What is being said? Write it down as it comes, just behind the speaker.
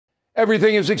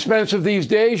Everything is expensive these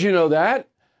days, you know that.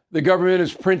 The government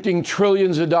is printing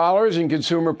trillions of dollars and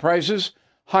consumer prices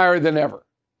higher than ever.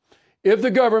 If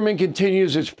the government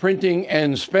continues its printing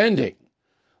and spending,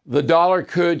 the dollar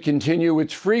could continue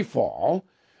its free fall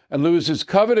and lose its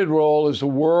coveted role as the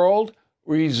world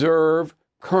reserve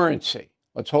currency.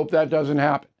 Let's hope that doesn't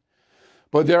happen.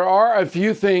 But there are a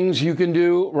few things you can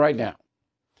do right now.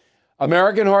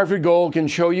 American Hartford Gold can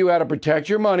show you how to protect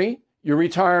your money, your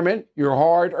retirement, your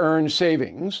hard-earned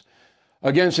savings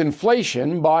against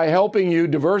inflation by helping you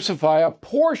diversify a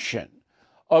portion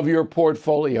of your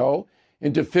portfolio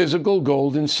into physical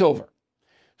gold and silver.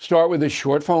 Start with a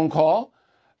short phone call,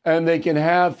 and they can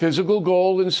have physical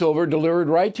gold and silver delivered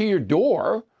right to your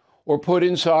door or put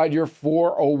inside your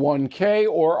 401k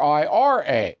or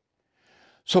IRA.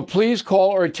 So please call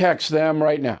or text them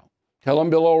right now. Tell them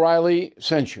Bill O'Reilly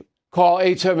sent you. Call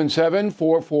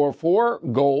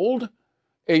 877-444-GOLD,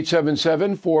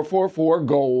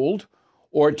 877-444-GOLD,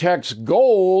 or text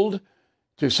GOLD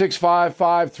to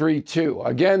 65532.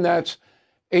 Again, that's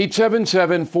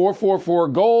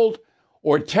 877-444-GOLD,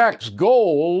 or text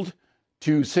GOLD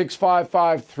to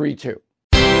 65532.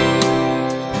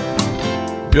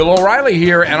 Bill O'Reilly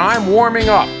here, and I'm warming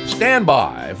up. Stand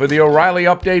by for the O'Reilly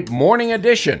Update Morning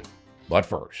Edition. But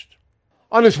first,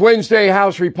 on this Wednesday,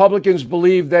 House Republicans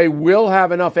believe they will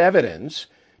have enough evidence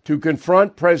to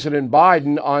confront President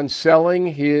Biden on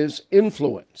selling his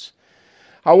influence.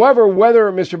 However,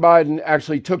 whether Mr. Biden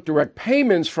actually took direct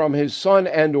payments from his son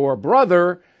and or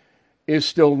brother is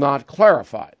still not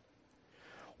clarified.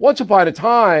 Once upon a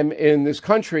time in this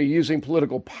country, using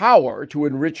political power to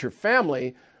enrich your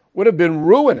family would have been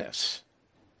ruinous.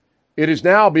 It is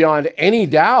now beyond any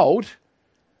doubt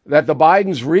that the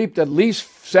Bidens reaped at least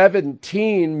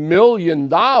 $17 million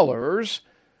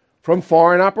from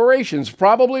foreign operations,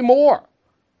 probably more.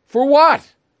 For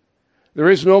what? There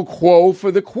is no quo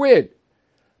for the quid.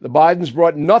 The Bidens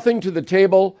brought nothing to the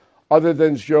table other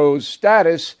than Joe's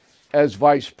status as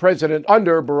vice president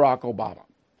under Barack Obama.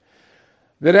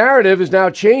 The narrative is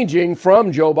now changing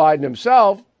from Joe Biden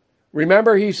himself.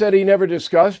 Remember, he said he never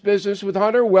discussed business with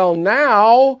Hunter? Well,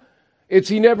 now it's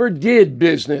he never did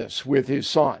business with his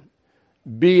son.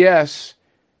 BS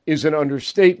is an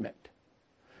understatement.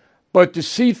 But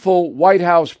deceitful White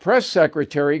House press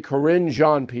secretary Karine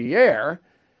Jean-Pierre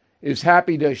is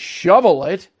happy to shovel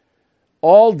it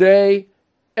all day,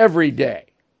 every day.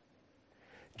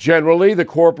 Generally, the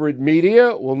corporate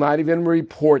media will not even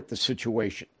report the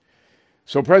situation.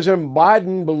 So President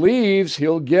Biden believes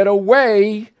he'll get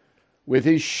away with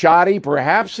his shoddy,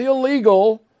 perhaps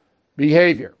illegal,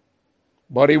 behavior.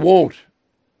 But he won't.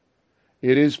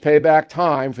 It is payback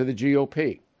time for the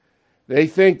GOP. They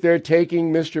think they're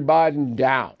taking Mr. Biden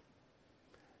down.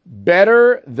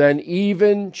 Better than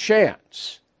even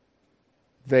chance.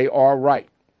 They are right.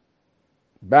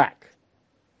 Back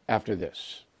after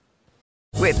this.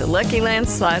 With the Lucky Land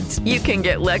Slots, you can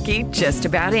get lucky just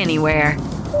about anywhere.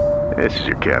 This is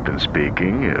your captain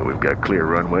speaking. We've got clear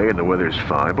runway and the weather's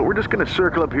fine, but we're just going to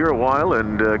circle up here a while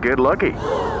and get lucky.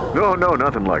 No,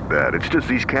 nothing like that. It's just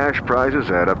these cash prizes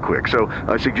add up quick. So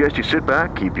I suggest you sit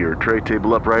back, keep your tray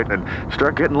table upright, and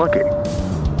start getting lucky.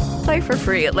 Play for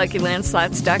free at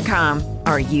LuckyLandSlots.com.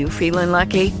 Are you feeling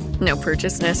lucky? No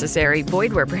purchase necessary.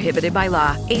 Void where prohibited by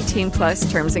law.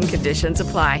 18+ terms and conditions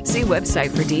apply. See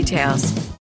website for details.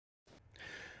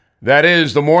 That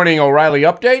is the Morning O'Reilly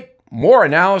Update. More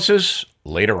analysis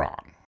later on.